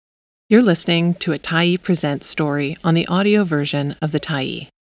You're listening to a Tyee Presents story on the audio version of the Tyee.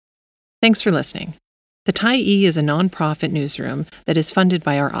 Thanks for listening. The Tyee is a nonprofit newsroom that is funded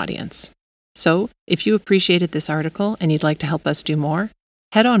by our audience. So, if you appreciated this article and you'd like to help us do more,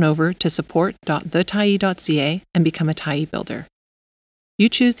 head on over to support.thetyee.ca and become a Tyee builder. You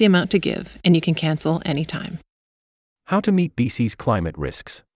choose the amount to give, and you can cancel anytime. How to meet BC's climate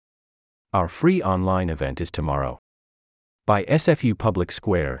risks. Our free online event is tomorrow. By SFU Public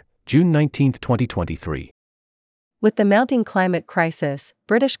Square, June 19, 2023. With the mounting climate crisis,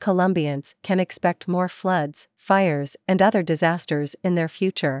 British Columbians can expect more floods, fires, and other disasters in their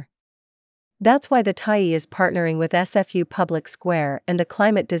future. That's why the Tyee is partnering with SFU Public Square and the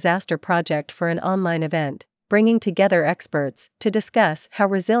Climate Disaster Project for an online event, bringing together experts to discuss how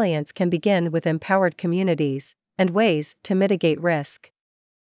resilience can begin with empowered communities and ways to mitigate risk.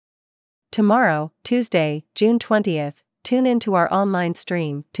 Tomorrow, Tuesday, June 20th, tune into our online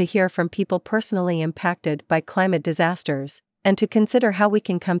stream to hear from people personally impacted by climate disasters, and to consider how we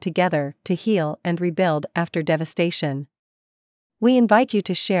can come together to heal and rebuild after devastation. We invite you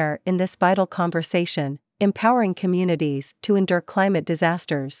to share in this vital conversation, empowering communities to endure climate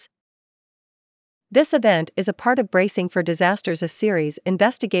disasters. This event is a part of Bracing for Disasters, a series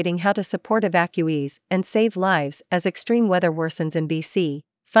investigating how to support evacuees and save lives as extreme weather worsens in BC,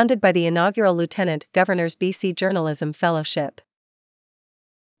 funded by the inaugural Lieutenant Governor's BC Journalism Fellowship.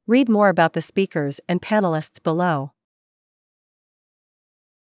 Read more about the speakers and panelists below.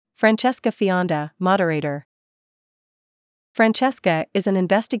 Francesca Fionda, moderator. Francesca is an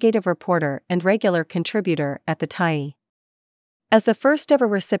investigative reporter and regular contributor at the Tyee. As the first ever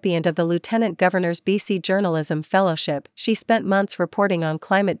recipient of the Lieutenant Governor's BC Journalism Fellowship, she spent months reporting on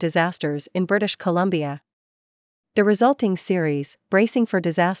climate disasters in British Columbia. The resulting series, Bracing for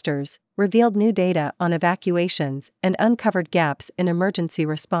Disasters, revealed new data on evacuations and uncovered gaps in emergency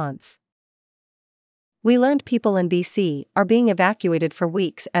response. We learned people in BC are being evacuated for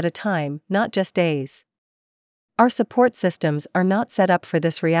weeks at a time, not just days. Our support systems are not set up for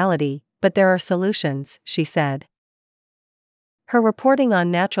this reality, but there are solutions, she said. Her reporting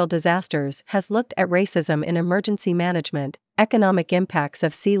on natural disasters has looked at racism in emergency management, economic impacts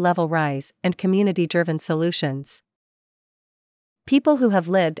of sea level rise, and community-driven solutions. People who have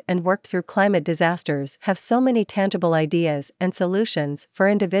lived and worked through climate disasters have so many tangible ideas and solutions for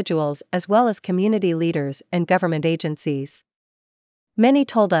individuals as well as community leaders and government agencies. Many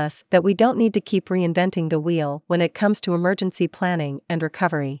told us that we don't need to keep reinventing the wheel when it comes to emergency planning and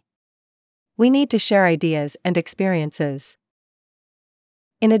recovery. We need to share ideas and experiences.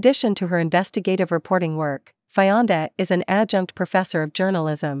 In addition to her investigative reporting work, Fionda is an adjunct professor of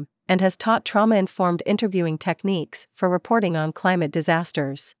journalism and has taught trauma-informed interviewing techniques for reporting on climate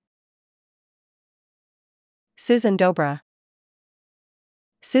disasters. Susan Dobra.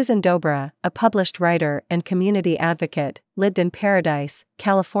 Susan Dobra, a published writer and community advocate, lived in Paradise,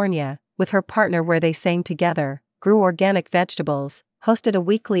 California, with her partner where they sang together, grew organic vegetables, hosted a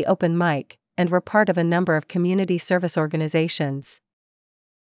weekly open mic, and were part of a number of community service organizations.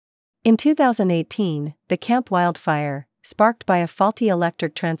 In 2018, the Camp Wildfire, sparked by a faulty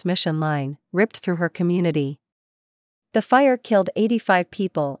electric transmission line, ripped through her community. The fire killed 85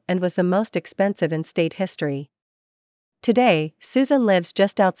 people and was the most expensive in state history. Today, Susan lives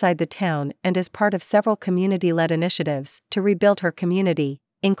just outside the town and is part of several community-led initiatives to rebuild her community,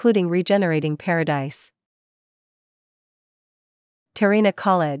 including Regenerating Paradise. Terina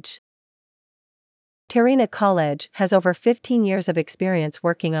College. Terina College has over 15 years of experience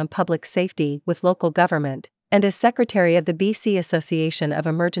working on public safety with local government, and is secretary of the BC Association of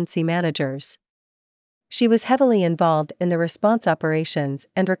Emergency Managers. She was heavily involved in the response operations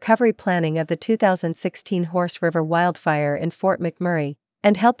and recovery planning of the 2016 Horse River wildfire in Fort McMurray,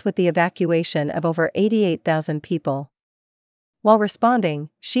 and helped with the evacuation of over 88,000 people. While responding,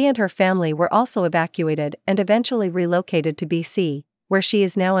 she and her family were also evacuated and eventually relocated to BC, where she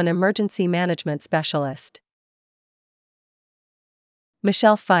is now an emergency management specialist.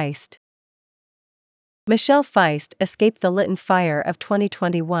 Michelle Feist. Michelle Feist escaped the Lytton fire of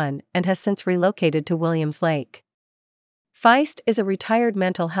 2021 and has since relocated to Williams Lake. Feist is a retired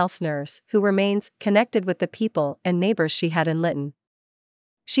mental health nurse who remains connected with the people and neighbors she had in Lytton.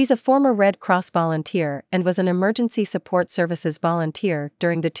 She's a former Red Cross volunteer and was an emergency support services volunteer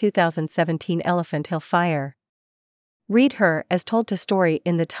during the 2017 Elephant Hill fire. Read her as told to story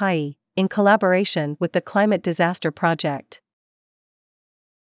in the Tyee, in collaboration with the Climate Disaster Project.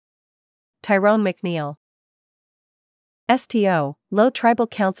 Tyrone McNeil. STO, Low Tribal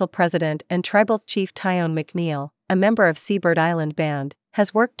Council President and Tribal Chief Tyrone McNeil, a member of Seabird Island Band,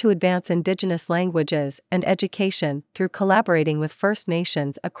 has worked to advance Indigenous languages and education through collaborating with First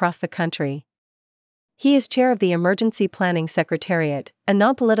Nations across the country. He is chair of the Emergency Planning Secretariat, a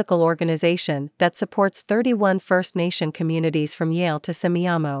non-political organization that supports 31 First Nation communities from Yale to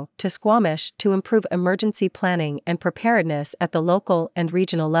Semiahmoo to Squamish to improve emergency planning and preparedness at the local and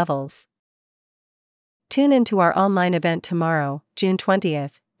regional levels. Tune into our online event tomorrow, June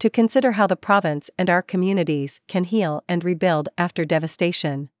 20th, to consider how the province and our communities can heal and rebuild after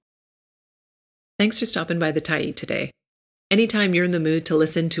devastation. Thanks for stopping by the Tyee today. Anytime you're in the mood to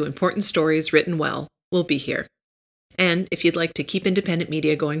listen to important stories written well, we'll be here. And if you'd like to keep independent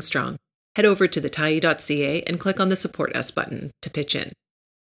media going strong, head over to thetyee.ca and click on the Support Us button to pitch in.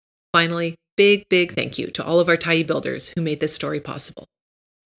 Finally, big thank you to all of our Tyee builders who made this story possible.